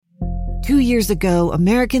2 years ago,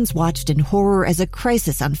 Americans watched in horror as a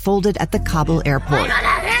crisis unfolded at the Kabul airport.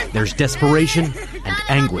 There's desperation and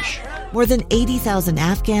anguish. More than 80,000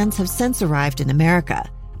 Afghans have since arrived in America,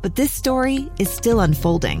 but this story is still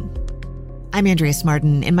unfolding. I'm Andrea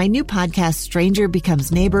Martin. In my new podcast, Stranger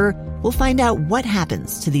Becomes Neighbor, we'll find out what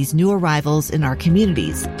happens to these new arrivals in our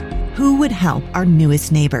communities. Who would help our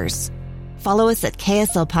newest neighbors? Follow us at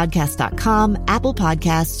kslpodcast.com, Apple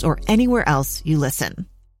Podcasts, or anywhere else you listen.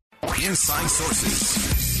 Inside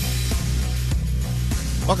Sources.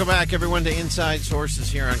 Welcome back, everyone, to Inside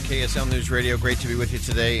Sources here on KSL News Radio. Great to be with you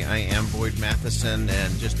today. I am Boyd Matheson,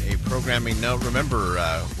 and just a programming note. Remember,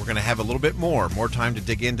 we're going to have a little bit more time to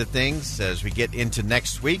dig into things as we get into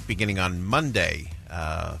next week, beginning on Monday.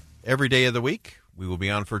 Every day of the week, we will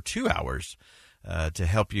be on for 2 hours to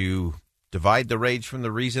help you divide the rage from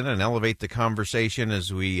the reason and elevate the conversation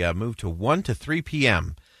as we move to 1 to 3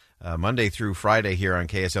 p.m. Monday through Friday here on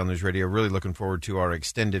KSL News Radio. Really looking forward to our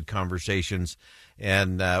extended conversations.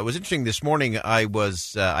 And it was interesting this morning. I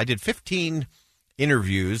did 15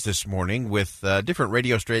 interviews this morning with different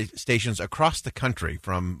radio stations across the country,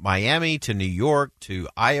 from Miami to New York to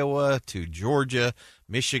Iowa to Georgia,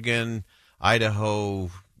 Michigan,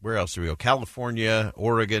 Idaho. Where else do we go? California,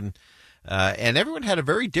 Oregon. And everyone had a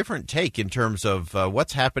very different take in terms of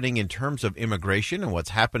what's happening in terms of immigration and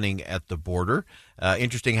what's happening at the border.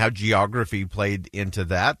 Interesting how geography played into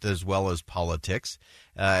that as well as politics.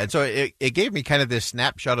 And so it gave me kind of this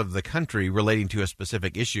snapshot of the country relating to a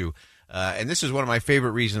specific issue. And this is one of my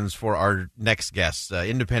favorite reasons for our next guest,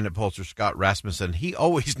 independent pollster Scott Rasmussen. He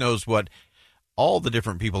always knows what all the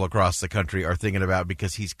different people across the country are thinking about,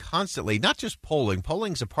 because he's constantly, not just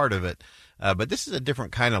polling's a part of it, but this is a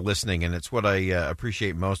different kind of listening, and it's what I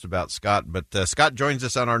appreciate most about Scott. But Scott joins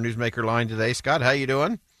us on our Newsmaker line today. Scott, how you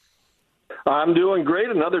doing? I'm doing great.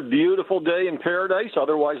 Another beautiful day in paradise,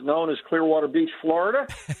 otherwise known as Clearwater Beach, Florida.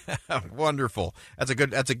 Wonderful. That's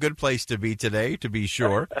a good place to be today, to be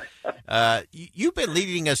sure. You've been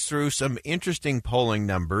leading us through some interesting polling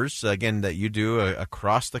numbers, again, that you do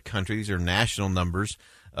across the country. These are national numbers.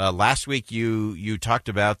 Last week, you talked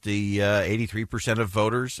about the 83% of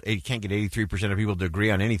voters. You can't get 83% of people to agree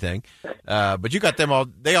on anything, but you got them all.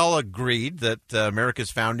 They all agreed that America's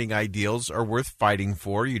founding ideals are worth fighting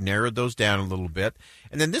for. You narrowed those down a little bit,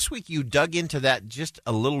 and then this week you dug into that just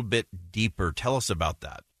a little bit deeper. Tell us about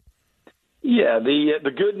that. Yeah, the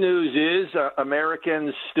good news is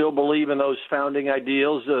Americans still believe in those founding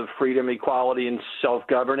ideals of freedom, equality, and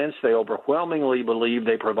self-governance. They overwhelmingly believe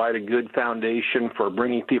they provide a good foundation for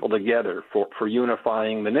bringing people together, for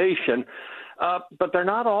unifying the nation. But they're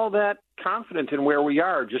not all that confident in where we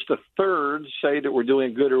are. Just a third say that we're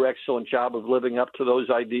doing a good or excellent job of living up to those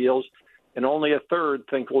ideals, and only a third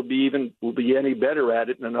think we'll be any better at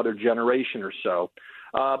it in another generation or so.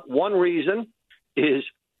 One reason is,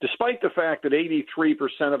 despite the fact that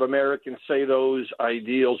 83% of Americans say those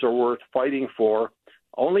ideals are worth fighting for,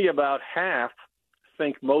 only about half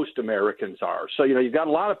think most Americans are. So, you've got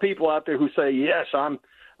a lot of people out there who say, yes, I'm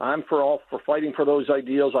for fighting for those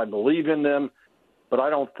ideals. I believe in them, but I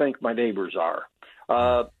don't think my neighbors are.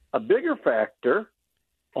 A bigger factor,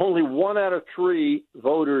 only 1 out of 3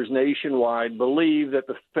 voters nationwide believe that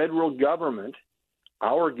the federal government,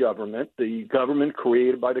 our government, the government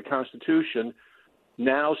created by the Constitution,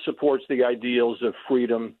 now supports the ideals of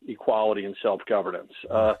freedom, equality, and self-governance.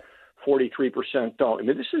 43% don't. I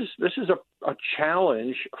mean, this is a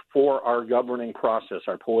challenge for our governing process,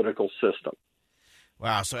 our political system.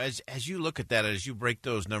 Wow. So as you look at that, as you break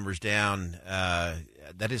those numbers down,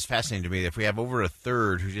 that is fascinating to me. If we have over a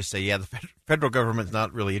third who just say, yeah, the federal government's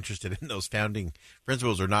not really interested in those founding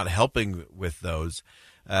principles or not helping with those.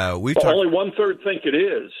 Only 1/3 think it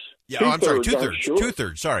is. Yeah, I'm sorry, 2/3. Sure.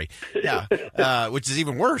 2/3. Sorry, yeah, which is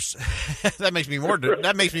even worse. That makes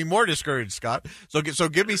me more discouraged, Scott. So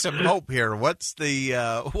give me some hope here. What's the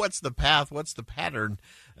path? What's the pattern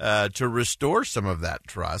to restore some of that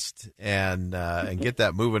trust and get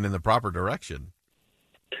that moving in the proper direction?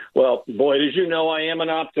 Well, Boyd, as you know, I am an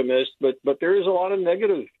optimist, but there is a lot of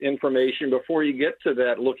negative information before you get to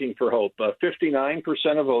that looking for hope. 59%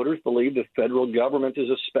 of voters believe the federal government is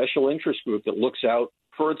a special interest group that looks out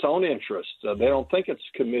for its own interests. They don't think it's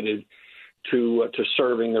committed to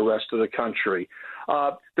serving the rest of the country.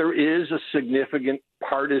 There is a significant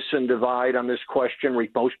partisan divide on this question.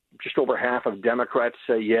 Just over half of Democrats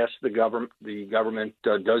say yes, the government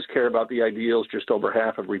does care about the ideals. Just over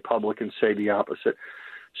half of Republicans say the opposite.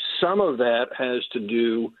 Some of that has to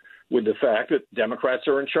do with the fact that Democrats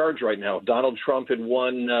are in charge right now. If Donald Trump had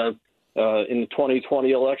won in the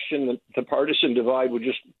 2020 election, the partisan divide would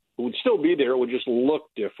still be there. It would just look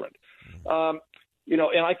different.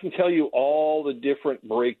 and I can tell you all the different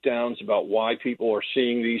breakdowns about why people are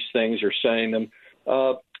seeing these things or saying them.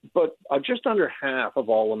 But just under half of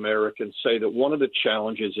all Americans say that one of the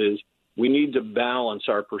challenges is we need to balance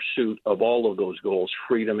our pursuit of all of those goals,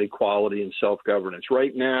 freedom, equality, and self-governance.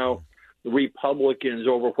 Right now, the Republicans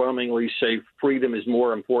overwhelmingly say freedom is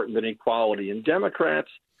more important than equality, and Democrats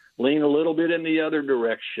lean a little bit in the other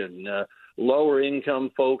direction. Lower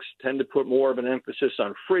income folks tend to put more of an emphasis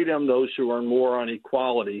on freedom, those who earn more on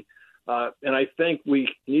equality. And I think we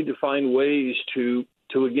need to find ways to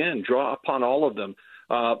again, draw upon all of them.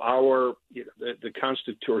 The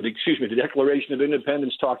Declaration of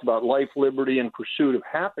Independence talked about life, liberty, and pursuit of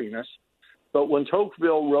happiness. But when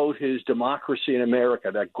Tocqueville wrote his Democracy in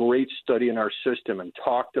America, that great study in our system, and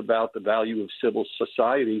talked about the value of civil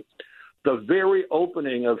society, the very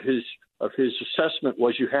opening of his assessment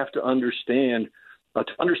was you have to understand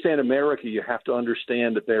America, you have to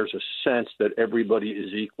understand that there's a sense that everybody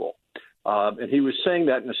is equal. And he was saying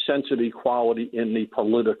that in a sense of equality in the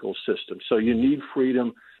political system. So you need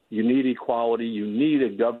freedom, you need equality, you need a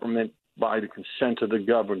government by the consent of the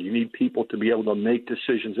governed. You need people to be able to make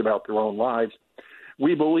decisions about their own lives.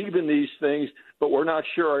 We believe in these things, but we're not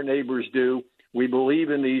sure our neighbors do. We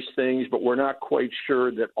believe in these things, but we're not quite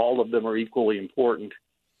sure that all of them are equally important.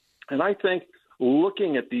 And I think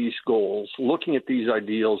looking at these goals, looking at these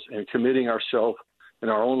ideals, and committing ourselves in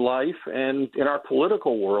our own life and in our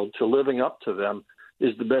political world to living up to them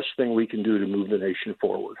is the best thing we can do to move the nation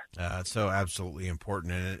forward. It's so absolutely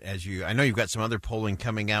important. And I know you've got some other polling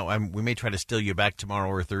coming out. We may try to steal you back tomorrow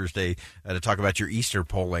or Thursday to talk about your Easter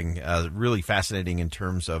polling. Really fascinating in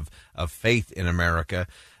terms of faith in America.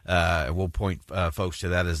 We'll point folks to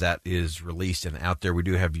that as that is released and out there. We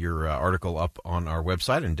do have your article up on our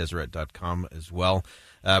website and Deseret.com as well.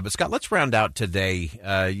 But Scott, let's round out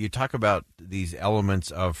today. You talk about these elements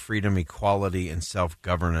of freedom, equality, and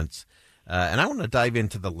self-governance. And I want to dive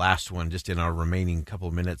into the last one just in our remaining couple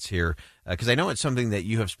of minutes here, because I know it's something that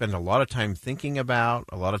you have spent a lot of time thinking about,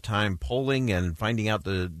 a lot of time polling and finding out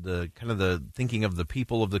the kind of the thinking of the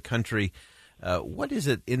people of the country. What is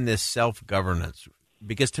it in this self-governance?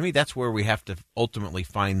 Because to me, that's where we have to ultimately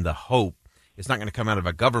find the hope. It's not going to come out of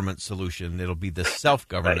a government solution. It'll be the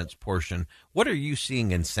self-governance portion. What are you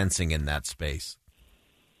seeing and sensing in that space?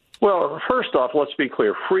 Well, first off, let's be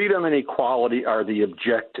clear. Freedom and equality are the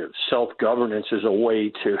objectives. Self-governance is a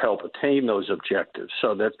way to help attain those objectives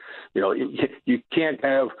so that, you can't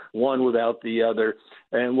have one without the other.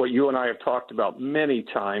 And what you and I have talked about many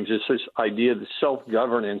times is this idea that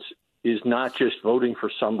self-governance is not just voting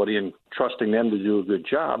for somebody and trusting them to do a good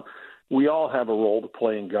job. We all have a role to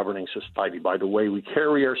play in governing society by the way we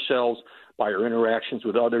carry ourselves, by our interactions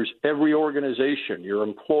with others. Every organization, your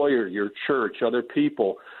employer, your church, other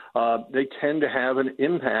people, they tend to have an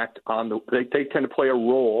impact on they tend to play a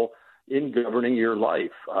role in governing your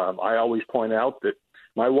life. I always point out that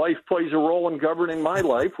my wife plays a role in governing my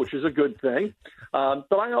life, which is a good thing.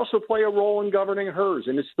 But I also play a role in governing hers.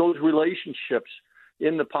 And it's those relationships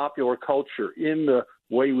in the popular culture, in the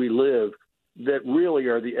way we live, that really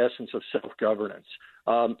are the essence of self-governance.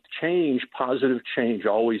 Change, positive change,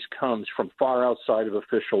 always comes from far outside of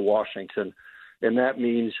official Washington. And that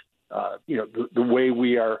means the way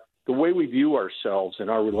we view ourselves in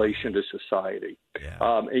our relation to society.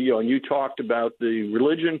 Yeah. And you talked about the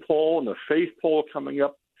religion poll and the faith poll coming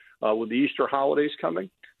up with the Easter holidays coming.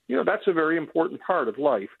 That's a very important part of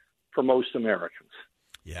life for most Americans.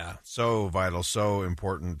 Yeah, so vital, so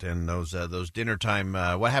important. And those dinner time,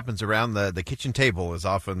 what happens around the kitchen table is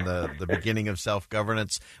often the beginning of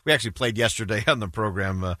self-governance. We actually played yesterday on the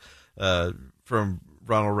program from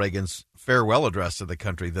Ronald Reagan's farewell address to the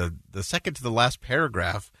country. The second to the last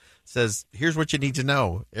paragraph says, here's what you need to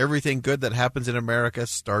know. Everything good that happens in America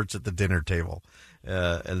starts at the dinner table.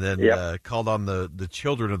 And then called on the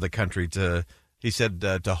children of the country to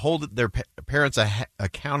hold their parents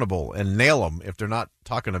accountable and nail them if they're not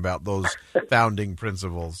talking about those founding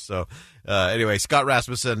principles. So anyway, Scott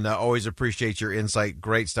Rasmussen, always appreciate your insight.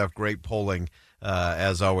 Great stuff, great polling.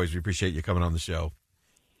 As always, we appreciate you coming on the show.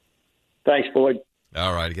 Thanks, Boyd.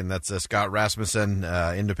 All right. Again, that's Scott Rasmussen,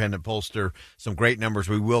 independent pollster. Some great numbers.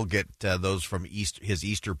 We will get those from his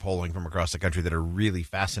Easter polling from across the country that are really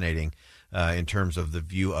fascinating in terms of the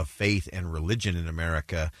view of faith and religion in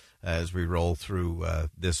America as we roll through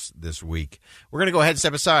this week. We're going to go ahead and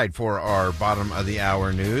step aside for our bottom of the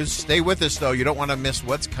hour news. Stay with us, though. You don't want to miss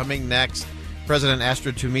what's coming next. President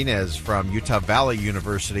Astrid Tuminez from Utah Valley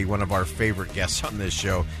University, one of our favorite guests on this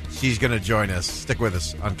show. She's going to join us. Stick with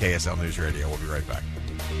us on KSL News Radio. We'll be right back.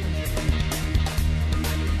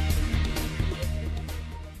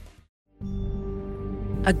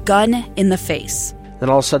 A gun in the face. Then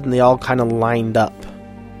all of a sudden, they all kind of lined up.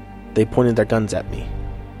 They pointed their guns at me.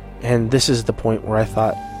 And this is the point where I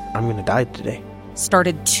thought, I'm going to die today.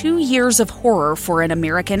 Started 2 years of horror for an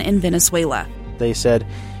American in Venezuela. They said,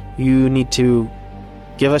 you need to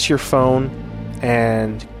give us your phone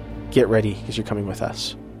and get ready because you're coming with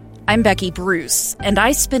us. I'm Becky Bruce, and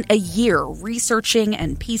I spent a year researching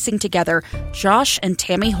and piecing together Josh and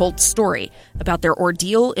Tammy Holt's story about their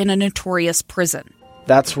ordeal in a notorious prison.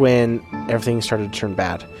 That's when everything started to turn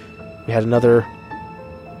bad. We had another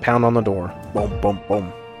pound on the door. Boom, boom,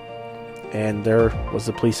 boom. And there was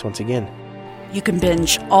the police once again. You can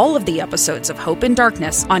binge all of the episodes of Hope in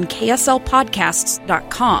Darkness on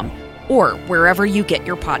KSLPodcasts.com or wherever you get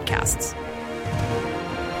your podcasts.